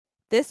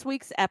This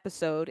week's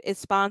episode is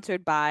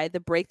sponsored by the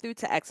Breakthrough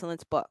to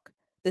Excellence book.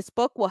 This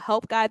book will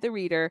help guide the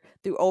reader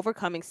through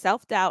overcoming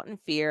self-doubt and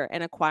fear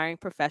and acquiring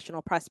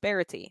professional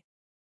prosperity.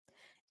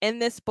 In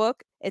this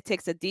book, it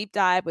takes a deep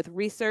dive with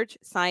research,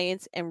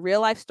 science, and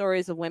real-life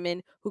stories of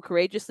women who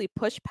courageously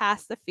push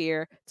past the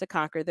fear to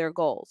conquer their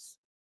goals.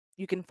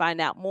 You can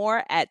find out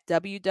more at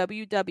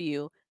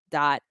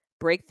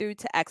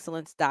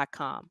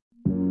www.breakthroughtoexcellence.com.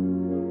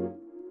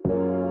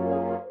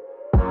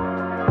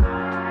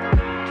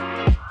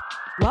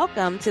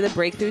 Welcome to the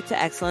Breakthrough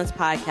to Excellence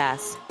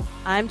podcast.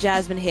 I'm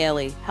Jasmine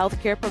Haley,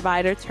 healthcare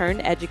provider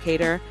turned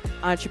educator,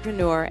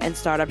 entrepreneur, and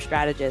startup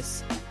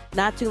strategist.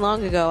 Not too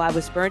long ago, I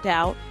was burnt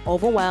out,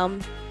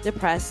 overwhelmed,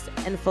 depressed,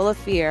 and full of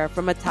fear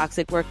from a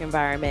toxic work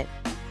environment.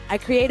 I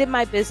created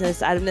my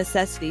business out of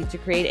necessity to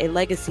create a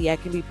legacy I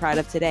can be proud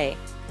of today.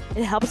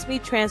 It helps me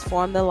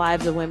transform the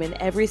lives of women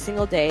every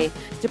single day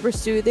to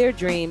pursue their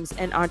dreams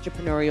and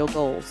entrepreneurial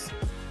goals.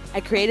 I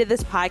created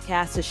this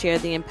podcast to share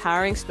the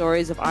empowering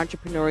stories of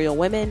entrepreneurial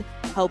women,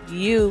 help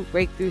you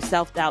break through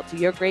self-doubt to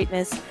your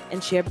greatness,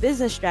 and share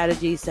business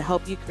strategies to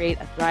help you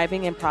create a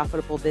thriving and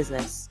profitable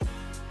business.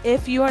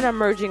 If you are an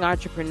emerging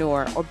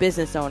entrepreneur or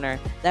business owner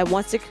that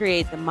wants to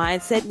create the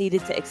mindset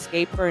needed to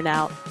escape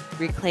burnout,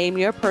 reclaim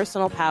your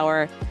personal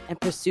power,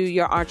 and pursue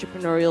your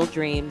entrepreneurial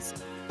dreams,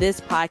 this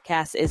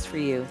podcast is for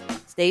you.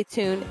 Stay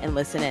tuned and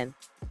listen in.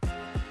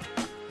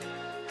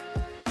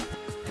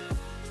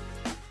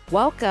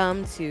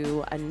 Welcome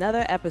to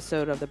another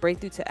episode of the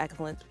Breakthrough to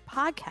Excellence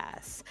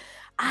podcast.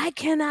 I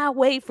cannot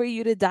wait for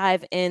you to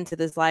dive into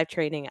this live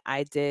training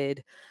I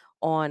did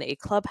on a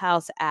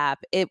Clubhouse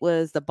app. It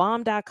was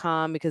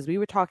thebomb.com because we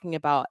were talking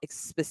about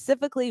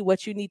specifically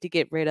what you need to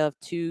get rid of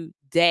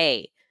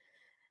today,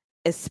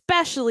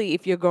 especially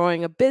if you're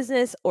growing a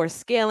business or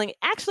scaling.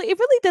 Actually, it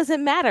really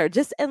doesn't matter.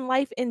 Just in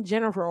life in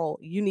general,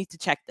 you need to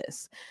check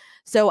this.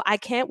 So I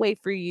can't wait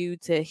for you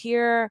to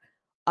hear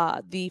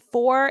the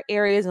 4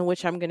 areas in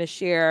which I'm going to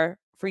share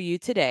for you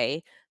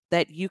today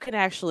that you can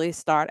actually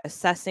start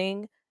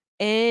assessing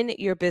in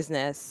your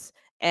business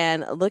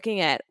and looking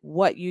at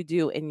what you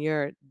do in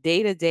your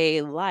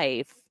day-to-day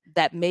life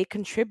that may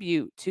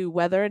contribute to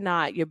whether or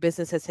not your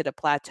business has hit a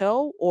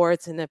plateau or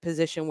it's in a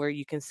position where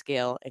you can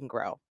scale and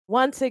grow.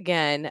 Once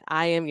again,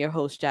 I am your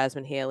host,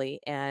 Jasmine Haley,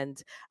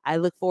 and I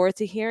look forward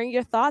to hearing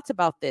your thoughts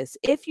about this.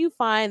 If you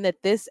find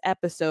that this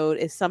episode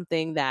is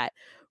something that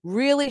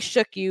really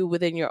shook you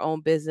within your own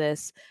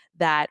business,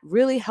 that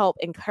really help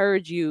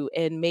encourage you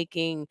in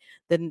making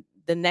the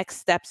next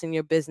steps in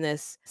your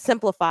business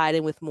simplified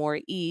and with more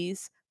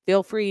ease,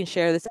 feel free and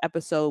share this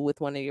episode with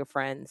one of your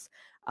friends.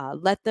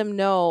 Let them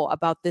know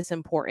about this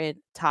important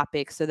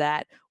topic so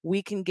that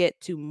we can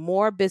get to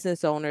more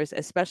business owners,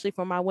 especially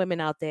for my women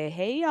out there.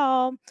 Hey,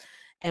 y'all.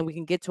 And we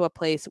can get to a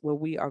place where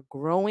we are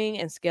growing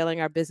and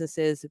scaling our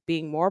businesses,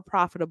 being more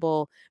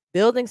profitable,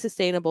 building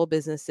sustainable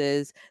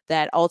businesses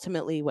that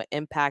ultimately will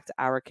impact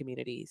our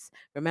communities.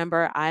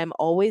 Remember, I am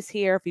always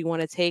here if you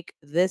want to take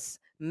this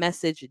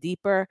message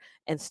deeper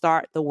and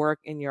start the work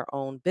in your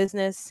own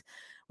business.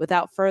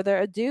 Without further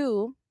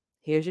ado,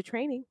 here's your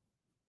training.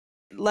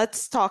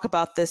 Let's talk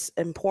about this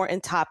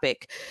important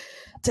topic.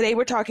 Today,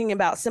 we're talking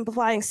about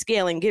simplifying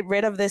scaling. Get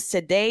rid of this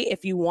today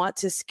if you want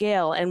to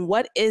scale. And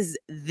what is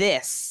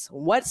this?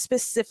 What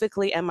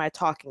specifically am I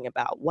talking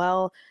about?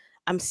 Well,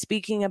 I'm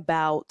speaking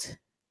about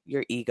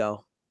your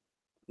ego.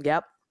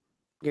 Yep,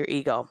 your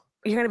ego.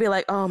 You're going to be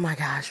like, oh my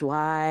gosh,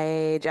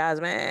 why,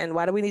 Jasmine?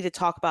 Why do we need to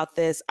talk about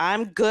this?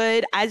 I'm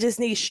good. I just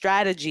need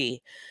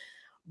strategy.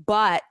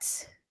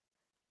 But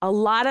a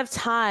lot of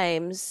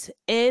times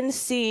in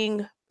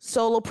seeing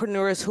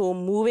solopreneurs who are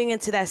moving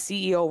into that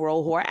CEO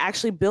role, who are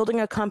actually building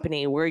a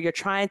company where you're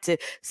trying to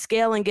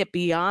scale and get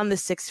beyond the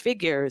 6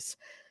 figures,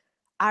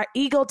 our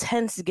ego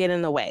tends to get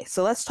in the way.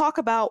 So let's talk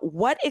about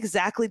what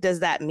exactly does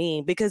that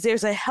mean? Because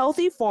there's a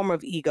healthy form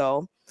of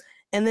ego,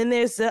 and then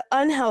there's the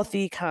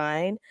unhealthy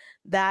kind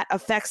that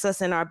affects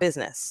us in our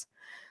business.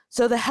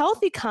 So the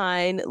healthy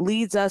kind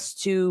leads us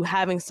to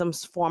having some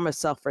form of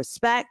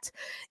self-respect.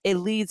 It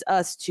leads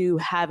us to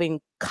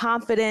having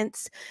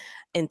confidence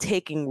and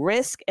taking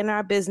risk in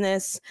our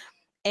business.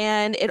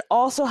 And it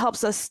also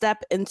helps us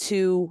step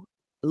into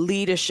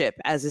leadership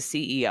as a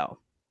CEO.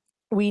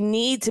 We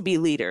need to be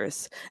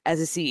leaders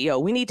as a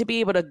CEO. We need to be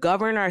able to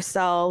govern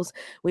ourselves.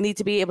 We need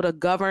to be able to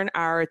govern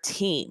our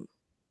team.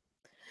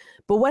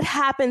 But what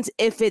happens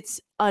if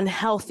it's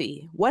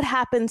unhealthy? What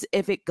happens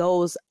if it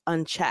goes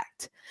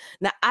unchecked?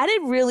 Now, I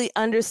didn't really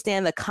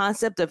understand the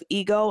concept of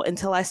ego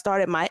until I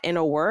started my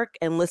inner work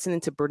and listening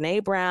to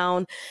Brené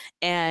Brown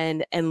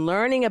and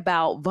learning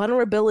about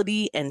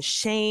vulnerability and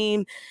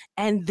shame,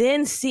 and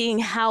then seeing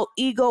how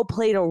ego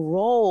played a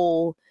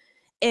role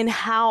in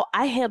how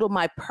I handled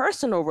my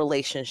personal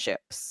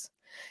relationships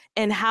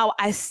and how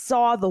I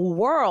saw the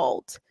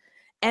world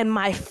and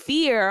my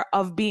fear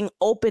of being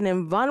open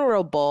and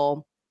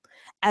vulnerable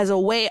as a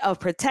way of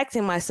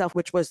protecting myself,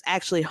 which was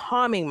actually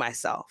harming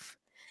myself.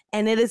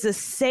 And it is the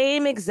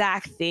same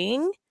exact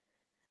thing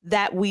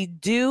that we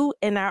do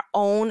in our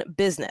own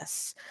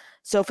business.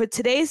 So for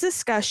today's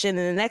discussion,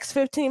 in the next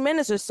 15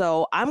 minutes or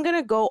so, I'm going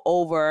to go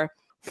over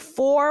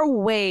 4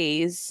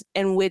 ways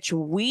in which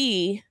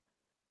we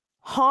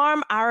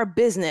harm our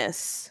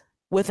business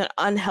with an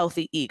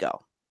unhealthy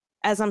ego.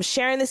 As I'm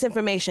sharing this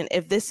information,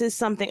 if this is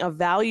something of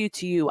value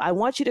to you, I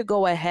want you to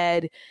go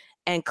ahead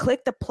and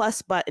click the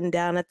plus button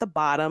down at the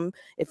bottom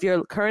if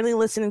you're currently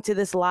listening to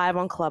this live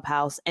on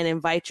Clubhouse, and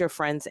invite your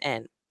friends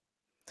in.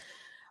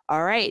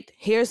 All right,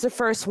 here's the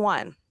first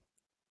one.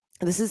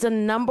 This is the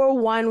number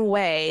one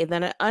way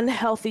that an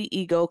unhealthy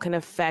ego can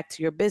affect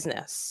your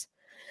business.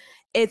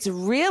 It's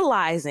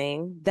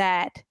realizing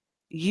that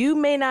you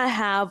may not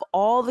have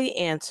all the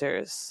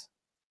answers,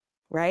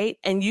 right?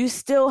 And you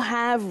still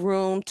have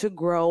room to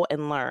grow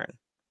and learn.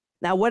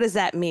 Now, what does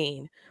that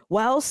mean?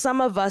 Well,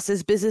 some of us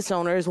as business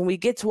owners, when we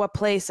get to a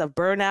place of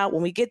burnout,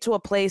 when we get to a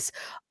place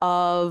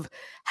of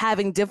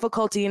having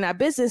difficulty in our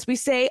business, we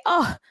say,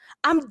 oh,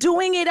 I'm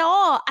doing it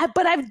all,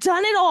 but I've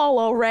done it all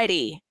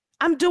already.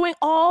 I'm doing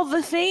all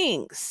the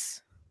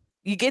things.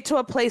 You get to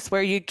a place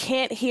where you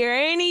can't hear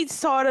any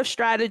sort of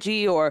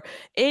strategy or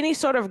any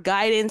sort of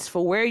guidance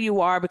for where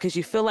you are because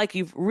you feel like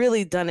you've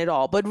really done it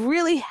all. But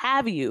really,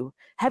 have you?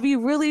 Have you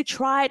really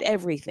tried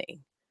everything?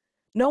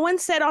 No one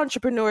said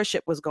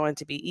entrepreneurship was going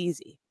to be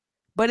easy.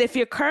 But if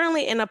you're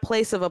currently in a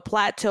place of a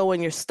plateau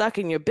and you're stuck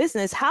in your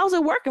business, how's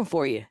it working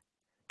for you?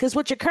 Because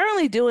what you're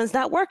currently doing is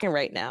not working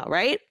right now,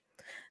 right?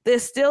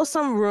 There's still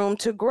some room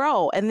to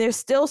grow, and there's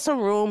still some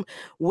room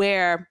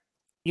where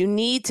you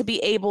need to be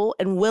able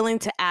and willing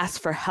to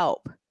ask for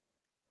help.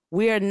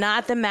 We are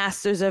not the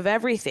masters of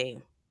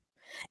everything,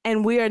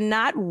 and we are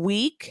not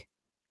weak,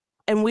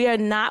 and we are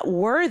not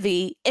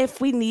worthy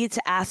if we need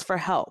to ask for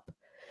help.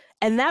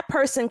 And that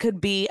person could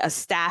be a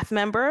staff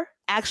member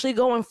actually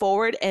going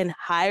forward and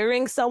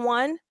hiring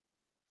someone.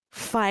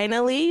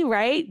 Finally,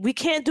 right? We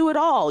can't do it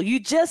all. You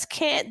just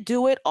can't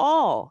do it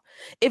all.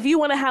 If you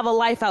want to have a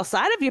life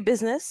outside of your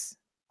business,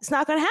 it's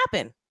not going to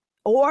happen.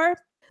 Or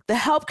the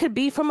help could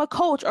be from a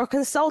coach or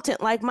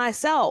consultant like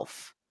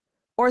myself,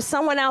 or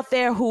someone out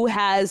there who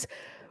has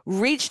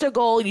reached a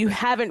goal you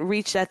haven't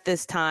reached at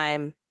this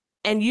time.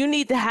 And you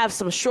need to have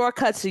some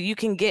shortcuts so you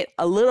can get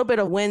a little bit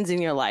of wins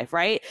in your life,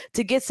 right?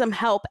 To get some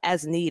help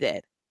as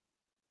needed.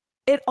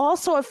 It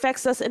also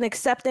affects us in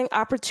accepting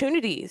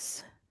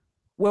opportunities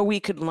where we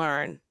could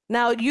learn.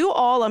 Now, you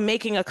all are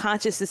making a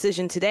conscious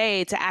decision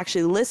today to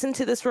actually listen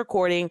to this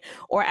recording,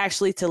 or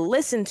actually to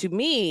listen to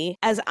me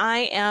as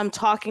I am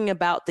talking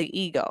about the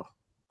ego.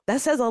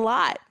 That says a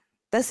lot.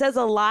 That says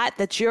a lot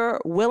that you're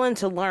willing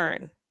to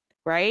learn,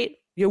 right?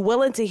 You're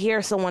willing to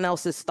hear someone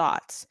else's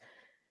thoughts.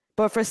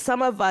 But for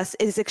some of us,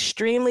 it's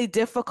extremely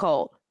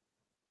difficult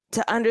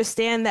to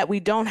understand that we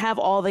don't have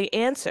all the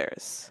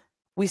answers.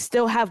 We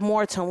still have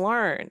more to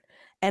learn.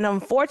 And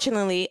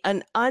unfortunately,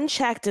 an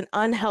unchecked and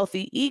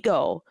unhealthy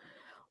ego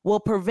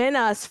will prevent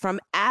us from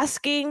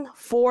asking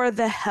for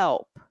the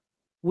help.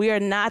 We are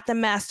not the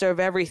master of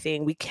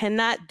everything. We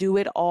cannot do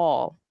it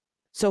all.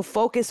 So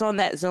focus on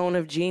that zone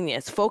of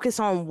genius. Focus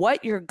on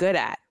what you're good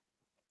at.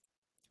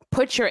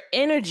 Put your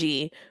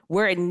energy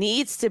where it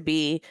needs to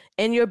be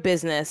in your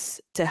business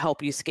to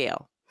help you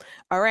scale.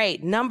 All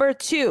right, number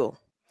 2,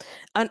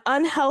 an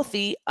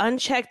unhealthy,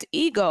 unchecked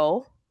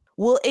ego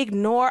will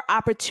ignore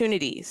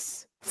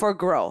opportunities for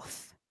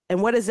growth.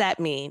 And what does that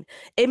mean?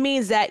 It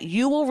means that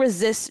you will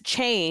resist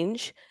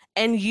change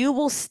and you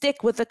will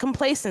stick with the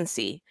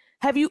complacency.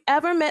 Have you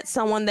ever met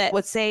someone that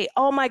would say,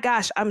 oh my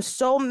gosh, I'm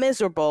so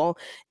miserable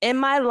in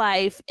my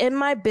life, in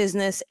my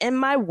business, in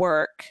my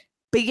work,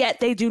 but yet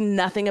they do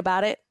nothing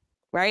about it?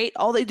 Right?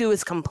 All they do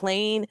is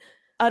complain.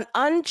 An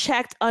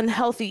unchecked,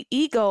 unhealthy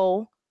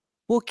ego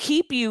will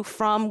keep you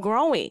from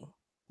growing.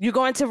 You're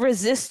going to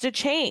resist the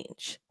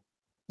change.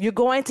 You're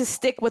going to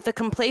stick with the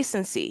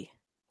complacency.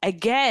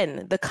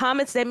 Again, the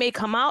comments that may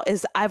come out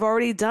is, I've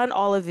already done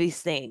all of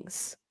these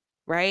things,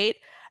 right?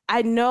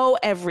 I know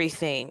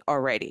everything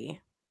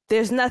already.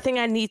 There's nothing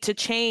I need to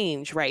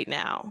change right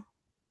now.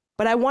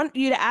 But I want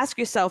you to ask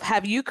yourself,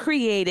 have you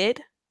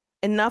created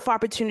enough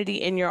opportunity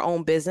in your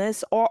own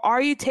business, or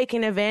are you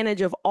taking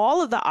advantage of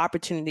all of the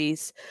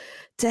opportunities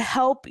to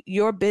help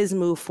your biz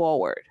move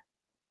forward?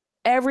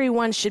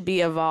 Everyone should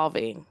be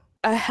evolving.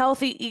 A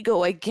healthy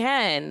ego,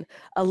 again,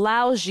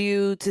 allows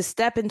you to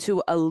step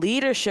into a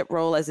leadership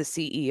role as a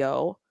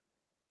CEO,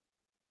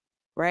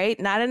 right?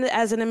 Not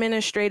as an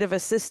administrative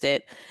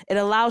assistant. It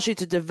allows you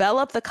to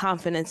develop the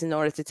confidence in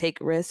order to take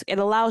risk. It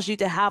allows you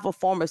to have a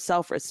form of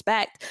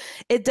self-respect.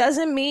 It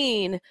doesn't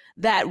mean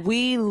that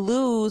we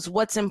lose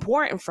what's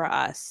important for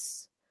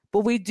us,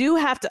 but we do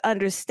have to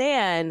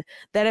understand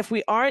that if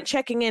we aren't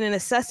checking in and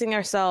assessing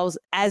ourselves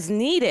as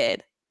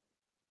needed,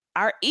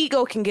 our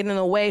ego can get in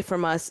the way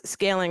from us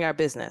scaling our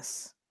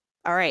business.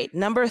 All right,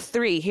 number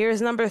 3.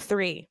 Here's number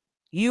 3.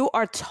 You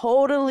are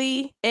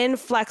totally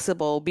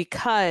inflexible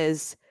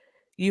because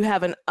you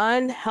have an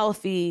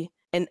unhealthy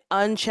and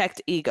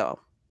unchecked ego.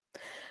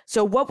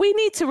 So what we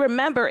need to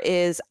remember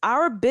is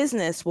our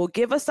business will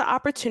give us the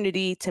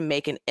opportunity to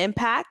make an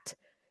impact.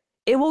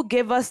 It will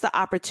give us the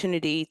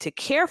opportunity to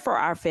care for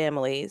our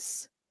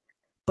families,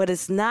 but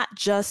it's not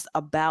just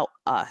about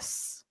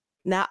us.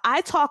 Now,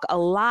 I talk a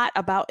lot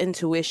about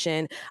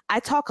intuition. I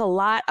talk a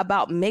lot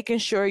about making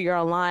sure you're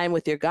aligned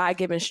with your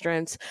God-given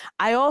strengths.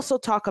 I also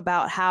talk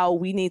about how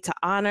we need to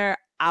honor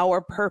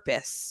our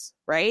purpose,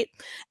 right?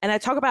 And I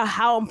talk about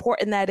how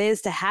important that is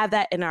to have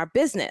that in our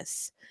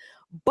business.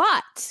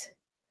 But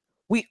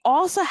we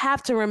also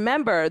have to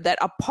remember that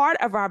a part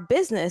of our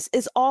business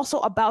is also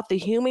about the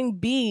human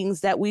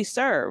beings that we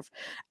serve,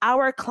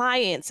 our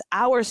clients,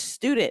 our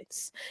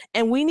students.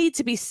 And we need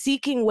to be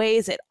seeking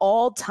ways at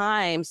all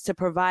times to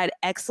provide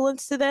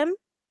excellence to them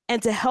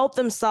and to help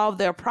them solve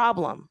their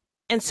problem.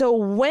 And so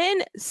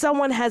when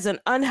someone has an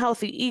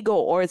unhealthy ego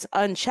or it's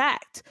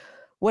unchecked,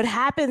 what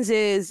happens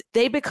is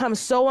they become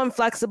so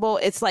inflexible.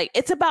 It's like,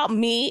 it's about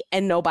me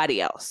and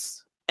nobody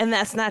else. And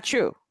that's not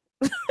true.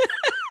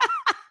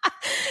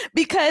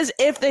 Because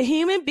if the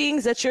human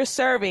beings that you're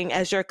serving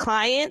as your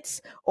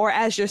clients or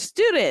as your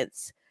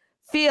students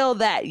feel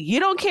that you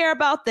don't care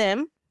about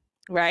them,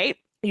 right?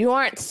 You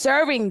aren't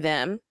serving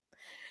them,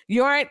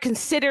 you aren't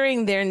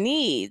considering their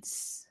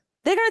needs,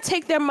 they're going to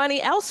take their money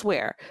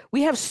elsewhere.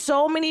 We have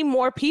so many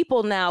more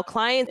people now,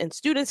 clients and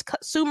students,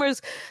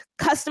 consumers,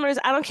 customers,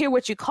 I don't care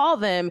what you call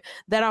them,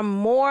 that are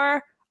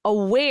more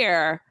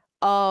aware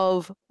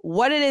of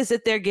what it is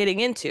that they're getting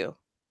into.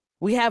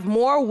 We have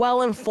more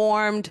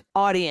well-informed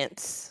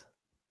audience,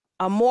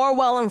 a more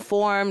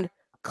well-informed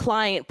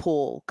client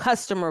pool,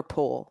 customer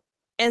pool.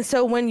 And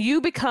so when you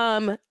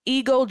become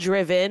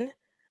ego-driven,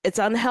 it's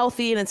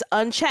unhealthy and it's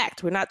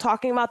unchecked. We're not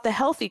talking about the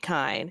healthy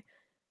kind.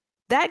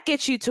 That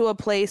gets you to a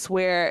place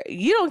where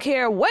you don't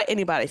care what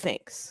anybody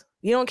thinks.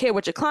 You don't care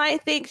what your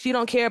client thinks. You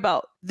don't care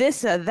about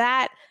this or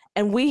that.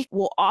 And we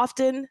will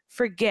often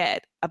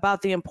forget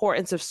about the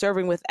importance of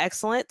serving with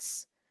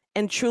excellence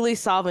and truly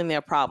solving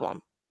their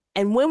problem.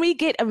 And when we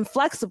get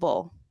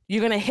inflexible, you're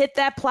going to hit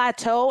that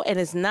plateau and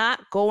it's not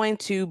going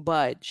to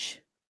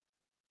budge.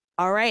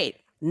 All right,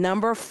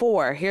 number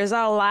 4. Here's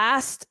our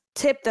last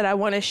tip that I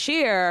want to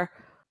share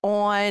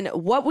on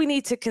what we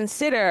need to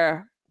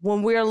consider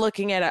when we're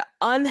looking at an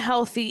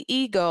unhealthy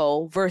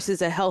ego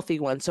versus a healthy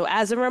one. So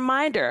as a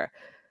reminder,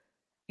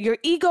 your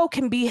ego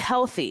can be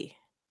healthy.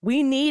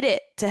 We need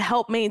it to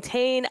help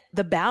maintain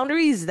the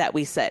boundaries that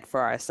we set for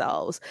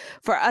ourselves,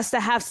 for us to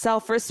have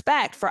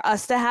self-respect, for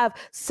us to have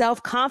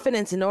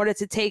self-confidence in order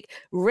to take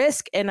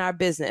risk in our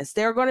business.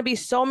 There are going to be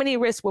so many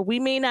risks where we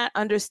may not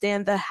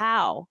understand the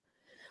how.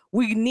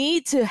 We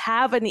need to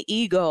have an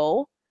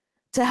ego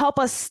to help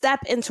us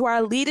step into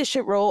our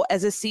leadership role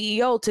as a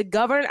CEO, to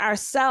govern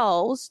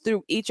ourselves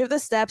through each of the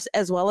steps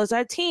as well as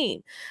our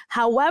team.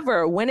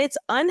 However, when it's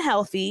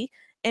unhealthy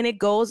and it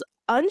goes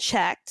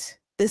unchecked,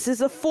 this is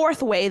the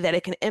 4th way that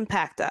it can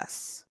impact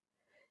us.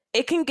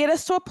 It can get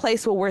us to a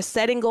place where we're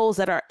setting goals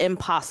that are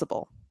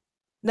impossible.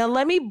 Now,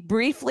 let me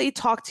briefly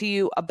talk to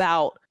you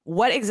about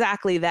what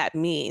exactly that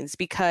means,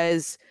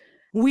 because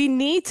we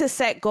need to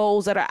set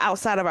goals that are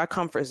outside of our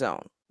comfort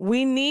zone.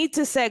 We need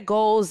to set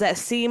goals that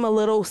seem a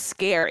little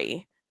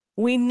scary.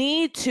 We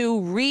need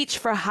to reach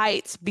for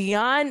heights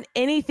beyond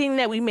anything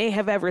that we may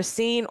have ever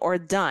seen or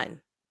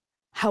done.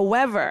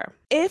 However,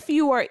 if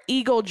you are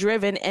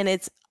ego-driven and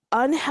it's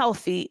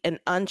unhealthy and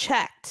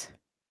unchecked,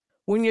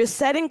 when you're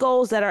setting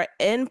goals that are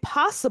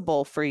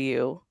impossible for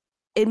you,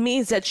 it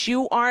means that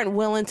you aren't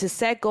willing to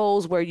set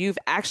goals where you've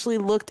actually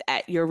looked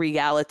at your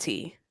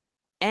reality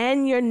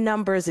and your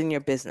numbers in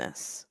your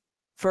business.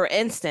 For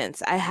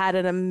instance, I had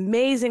an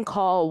amazing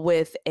call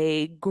with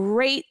a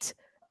great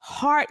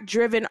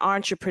heart-driven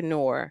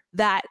entrepreneur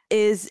that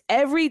is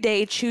every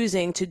day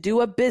choosing to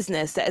do a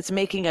business that's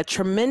making a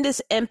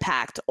tremendous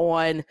impact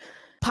on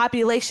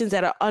populations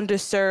that are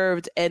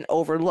underserved and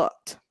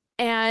overlooked.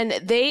 And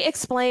they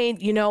explained,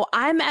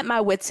 I'm at my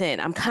wit's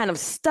end. I'm kind of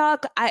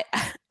stuck. I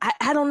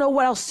don't know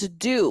what else to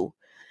do.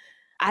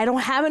 I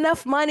don't have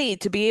enough money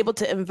to be able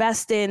to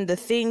invest in the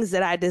things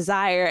that I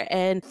desire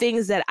and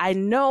things that I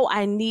know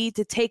I need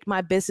to take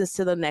my business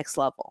to the next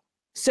level.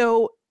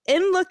 So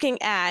in looking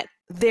at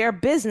their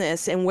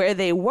business and where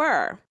they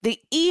were, the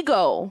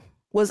ego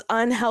was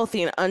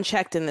unhealthy and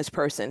unchecked in this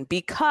person,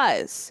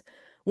 because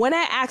when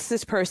I asked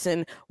this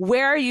person,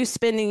 where are you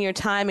spending your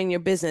time in your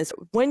business?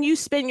 When you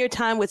spend your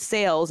time with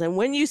sales and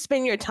when you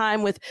spend your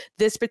time with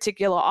this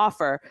particular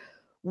offer,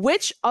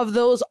 which of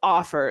those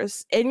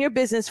offers in your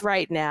business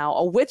right now,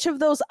 or which of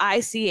those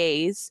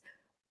ICAs,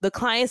 the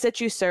clients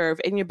that you serve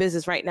in your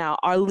business right now,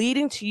 are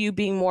leading to you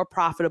being more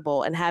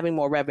profitable and having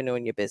more revenue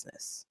in your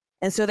business?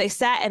 And so they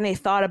sat and they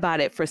thought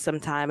about it for some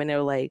time and they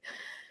were like,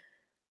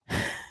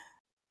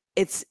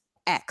 it's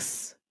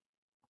X.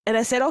 And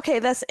I said, okay,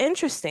 that's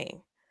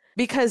interesting,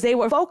 because they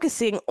were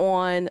focusing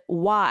on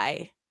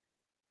why.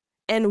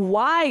 And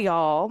why,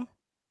 y'all,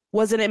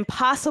 was an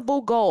impossible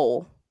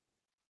goal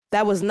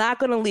that was not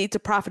going to lead to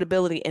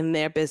profitability in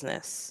their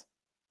business.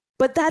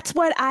 Those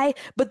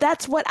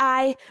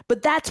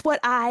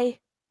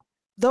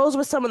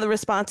were some of the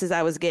responses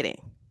I was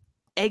getting.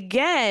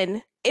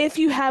 Again, if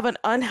you have an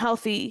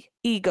unhealthy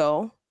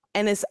ego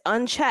and it's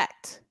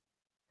unchecked,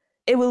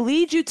 it will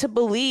lead you to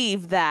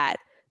believe that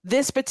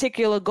this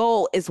particular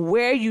goal is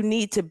where you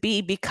need to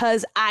be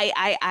because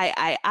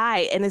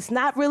I. And it's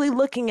not really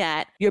looking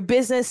at your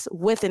business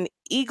with an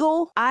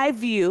eagle eye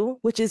view,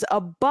 which is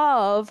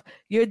above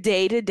your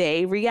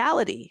day-to-day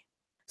reality.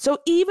 So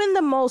even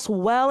the most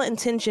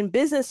well-intentioned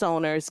business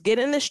owners get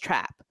in this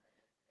trap.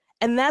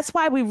 And that's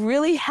why we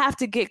really have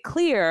to get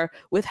clear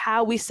with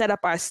how we set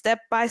up our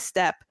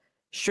step-by-step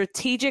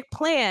strategic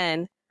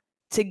plan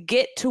to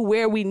get to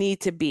where we need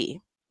to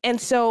be.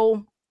 And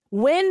so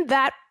when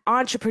that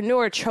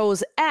entrepreneur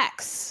chose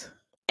X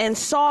and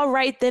saw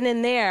right then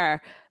and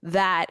there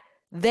that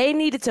they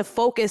needed to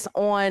focus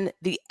on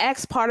the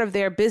X part of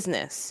their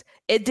business,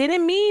 it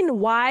didn't mean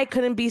Y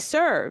couldn't be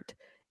served.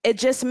 It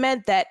just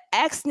meant that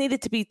X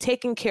needed to be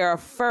taken care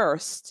of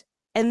first.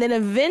 And then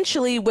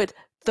eventually with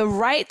the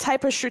right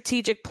type of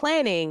strategic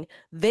planning,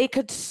 they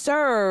could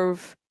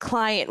serve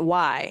client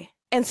Y.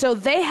 And so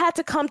they had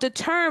to come to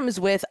terms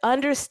with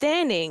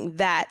understanding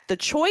that the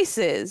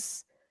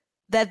choices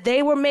that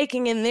they were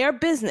making in their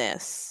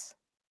business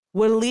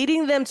were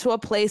leading them to a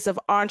place of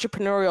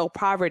entrepreneurial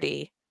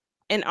poverty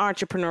and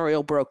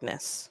entrepreneurial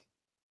brokenness.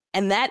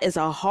 And that is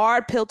a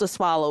hard pill to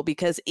swallow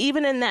because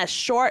even in that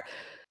short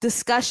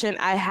discussion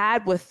I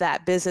had with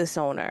that business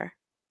owner,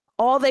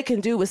 all they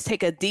can do was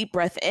take a deep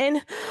breath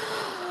in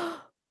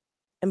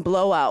and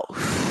blow out.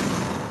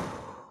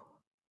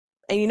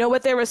 And you know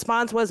what their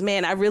response was?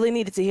 Man, I really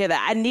needed to hear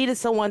that. I needed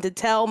someone to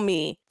tell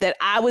me that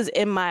I was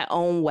in my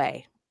own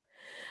way.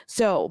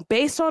 So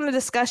based on the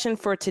discussion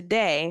for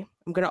today,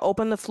 I'm going to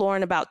open the floor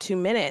in about 2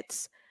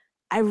 minutes.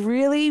 I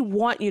really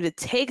want you to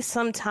take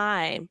some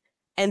time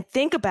and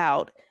think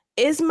about,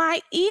 is my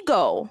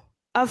ego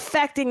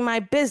affecting my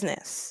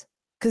business?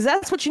 Because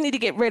that's what you need to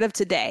get rid of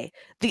today.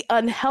 The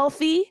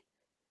unhealthy,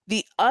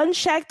 the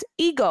unchecked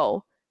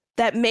ego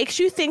that makes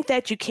you think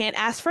that you can't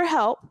ask for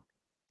help,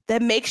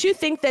 that makes you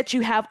think that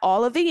you have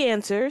all of the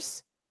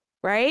answers,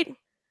 right?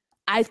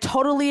 I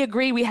totally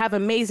agree. We have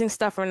amazing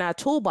stuff in our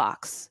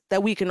toolbox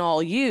that we can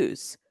all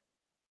use.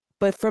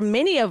 But for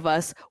many of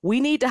us, we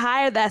need to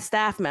hire that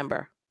staff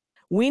member.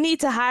 We need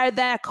to hire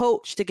that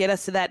coach to get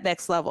us to that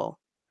next level.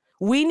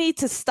 We need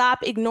to stop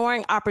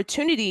ignoring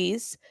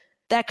opportunities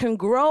that can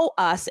grow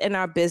us in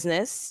our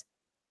business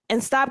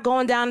and stop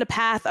going down the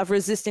path of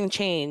resisting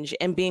change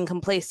and being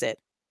complacent.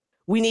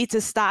 We need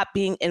to stop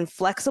being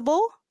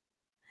inflexible,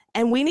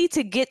 and we need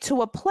to get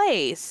to a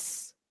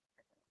place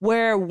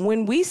where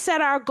when we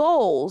set our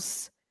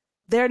goals,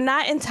 they're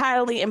not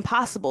entirely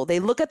impossible. They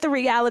look at the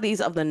realities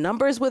of the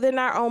numbers within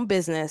our own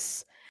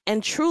business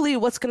and truly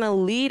what's going to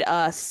lead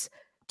us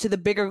to the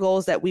bigger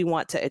goals that we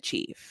want to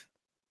achieve.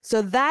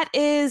 So that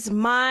is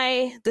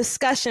my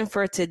discussion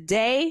for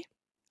today.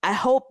 I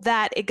hope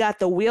that it got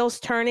the wheels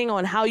turning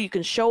on how you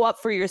can show up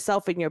for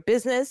yourself in your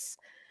business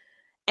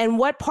and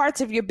what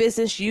parts of your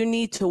business you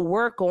need to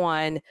work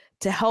on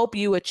to help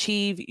you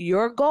achieve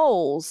your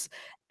goals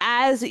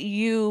as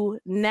you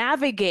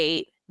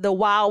navigate the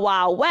wild,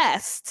 wild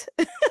west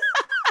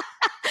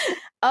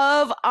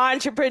of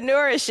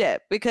entrepreneurship,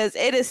 because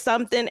it is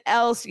something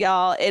else,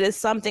 y'all. It is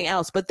something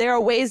else, but there are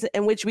ways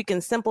in which we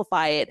can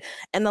simplify it.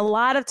 And a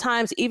lot of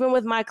times, even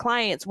with my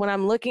clients, when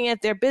I'm looking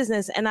at their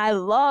business, and I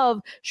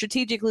love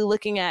strategically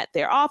looking at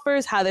their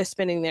offers, how they're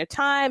spending their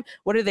time,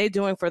 what are they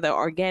doing for their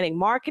organic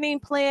marketing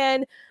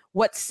plan,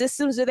 what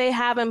systems do they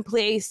have in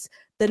place?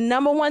 The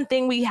number one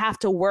thing we have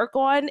to work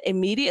on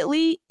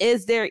immediately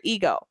is their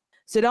ego.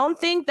 So don't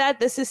think that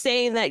this is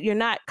saying that you're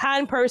not a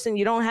kind person,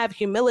 you don't have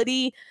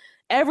humility.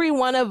 Every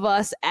one of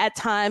us at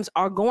times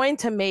are going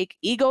to make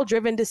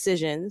ego-driven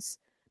decisions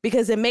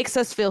because it makes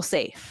us feel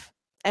safe.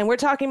 And we're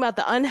talking about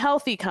the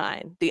unhealthy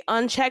kind, the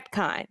unchecked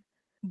kind.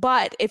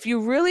 But if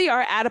you really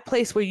are at a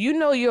place where you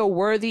know you're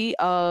worthy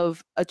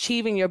of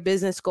achieving your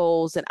business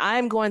goals, then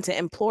I'm going to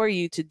implore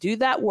you to do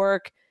that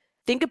work.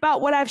 Think about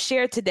what I've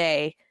shared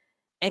today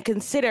and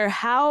consider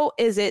how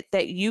is it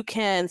that you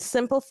can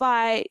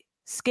simplify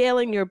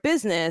scaling your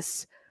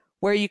business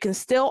where you can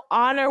still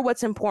honor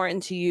what's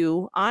important to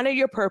you, honor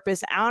your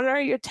purpose, honor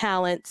your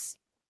talents,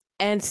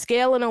 and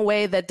scale in a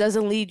way that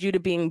doesn't lead you to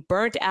being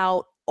burnt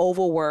out,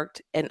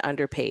 overworked, and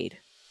underpaid.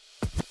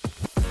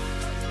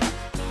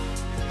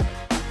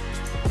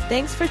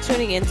 Thanks for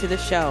tuning into the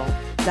show.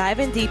 Dive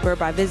in deeper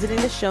by visiting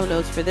the show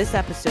notes for this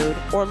episode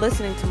or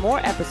listening to more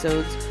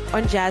episodes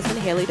on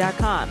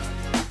JasmineHaley.com.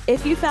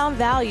 If you found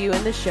value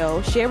in the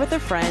show, share with a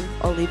friend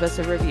or leave us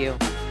a review.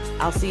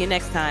 I'll see you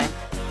next time.